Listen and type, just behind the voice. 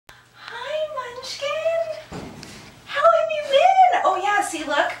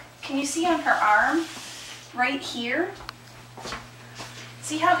can you see on her arm right here?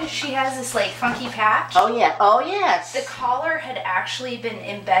 See how she has this like funky patch? Oh yeah, oh yes. The collar had actually been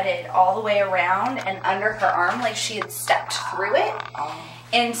embedded all the way around and under her arm, like she had stepped through it. Oh.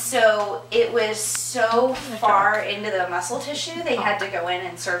 And so it was so far into the muscle tissue, they had to go in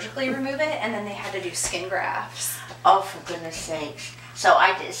and surgically remove it, and then they had to do skin grafts. Oh, for goodness sakes. So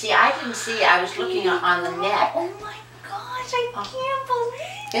I didn't see, I was looking on the neck. Oh my gosh, I can't believe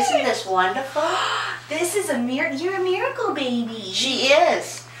it. Isn't this wonderful? This is a miracle. You're a miracle baby. She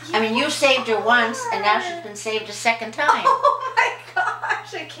is. I mean, you saved her once, and now she's been saved a second time. Oh my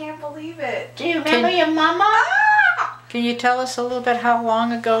gosh, I can't believe it. Do you remember your mama? Can you tell us a little bit how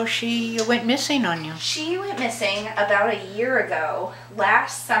long ago she went missing on you? She went missing about a year ago.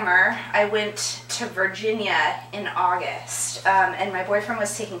 Last summer, I went to Virginia in August, and my boyfriend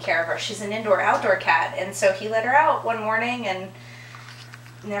was taking care of her. She's an indoor-outdoor cat, and so he let her out one morning and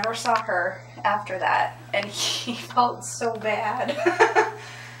never saw her after that, and he felt so bad.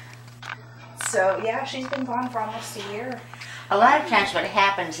 So, yeah, she's been gone for almost a year. A lot of times what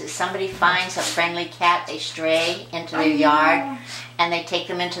happens is somebody finds a friendly cat, they stray into their yard, and they take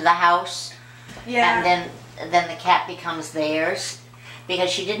them into the house, Yeah. and then the cat becomes theirs, because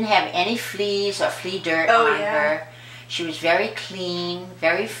she didn't have any fleas or flea dirt on her. She was very clean,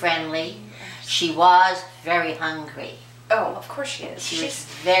 very friendly. She was very hungry. Oh, of course she is. She's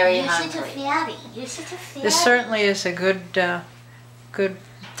very You're hungry. such a fatty. You're such a fatty. This certainly is a good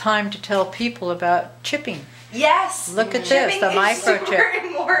time to tell people about chipping. Yes. Look at this, Chipping the is microchip. super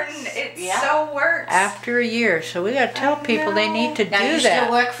important. It so works. After a year, so we got to tell people they need to Now do you that.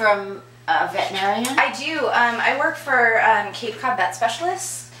 still work for a veterinarian? I do. I work for Cape Cod Vet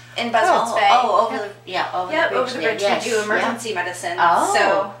Specialists in Buzzards Bay. Oh, over the bridge. Over the bridge. Yes. We do emergency medicine. Oh.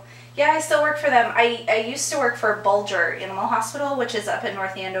 So, yeah, I still work for them. I used to work for Bulger Animal Hospital, which is up in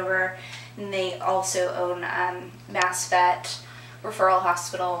North Andover, and they also own Mass Vet Referral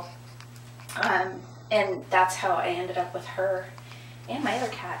Hospital. And that's how I ended up with her and my other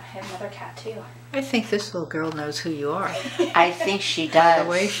cat. I have another cat too. I think this little girl knows who you are. I think she does. The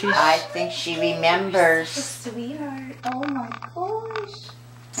way she's... I think she remembers. Sweetheart. Oh my gosh.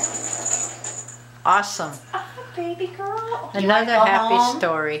 Awesome. Oh, baby girl. Another go happy home?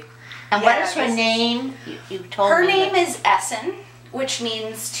 story. And what is her name? You told Her me. name is Essen, which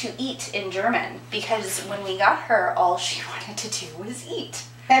means to eat in German, because when we got her, all she wanted to do was eat.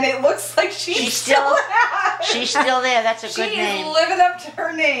 And it looks like she's still She's still there. That's a good She name. is living up to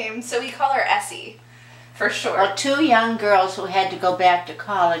her name, so we call her Essie, for sure. Well, two young girls who had to go back to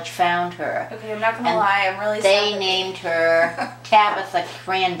college found her. Okay, I'm not gonna And lie, I'm really They sad. named her Tabitha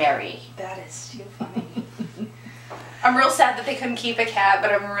Cranberry. That is too funny. I'm real sad that they couldn't keep a cat,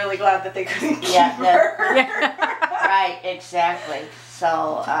 but I'm really glad that they couldn't keep her. Right, exactly.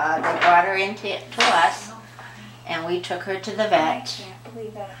 So they brought her into us, and we took her to the I vet. can't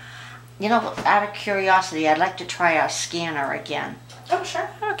believe it. You know, out of curiosity, I'd like to try our scanner again Oh, sure.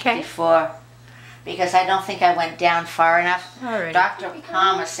 Okay. before, because I don't think I went down far enough. All right. Dr.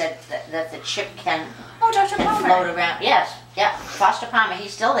 Palmer said that the chip can Oh, Dr. float Palmer. around. Yes, yeah, Foster Palmer,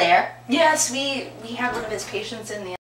 he's still there. Yes, we had one of his patients in the